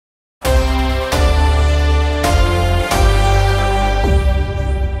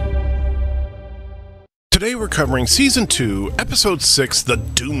we're covering Season 2, Episode 6, The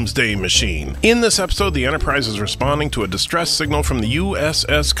Doomsday Machine. In this episode, the Enterprise is responding to a distress signal from the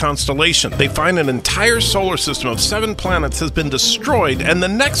USS Constellation. They find an entire solar system of 7 planets has been destroyed, and the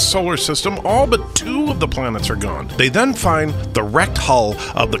next solar system, all but 2 of the planets are gone. They then find the wrecked hull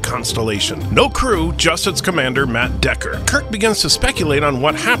of the Constellation. No crew, just its commander, Matt Decker. Kirk begins to speculate on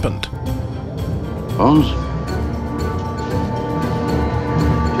what happened. Holmes?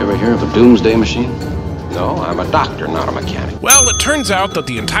 You ever hear of the Doomsday Machine? No, I'm a doctor, not a mechanic. Well, it turns out that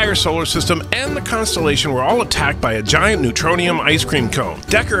the entire solar system and the Constellation were all attacked by a giant neutronium ice cream cone.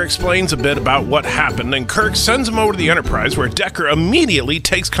 Decker explains a bit about what happened, and Kirk sends him over to the Enterprise, where Decker immediately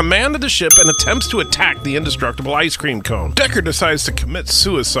takes command of the ship and attempts to attack the indestructible ice cream cone. Decker decides to commit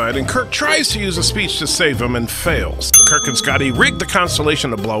suicide, and Kirk tries to use a speech to save him and fails. Kirk and Scotty rig the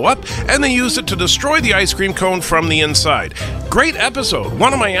Constellation to blow up, and they use it to destroy the ice cream cone from the inside. Great episode,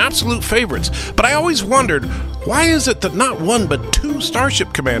 one of my absolute favorites, but I always wondered, why is it that not one but 2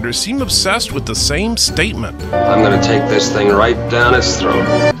 Starship commanders seem obsessed with the same statement? I'm gonna take this thing right down its throat.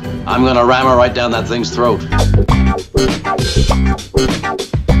 I'm gonna ram her right down that thing's throat.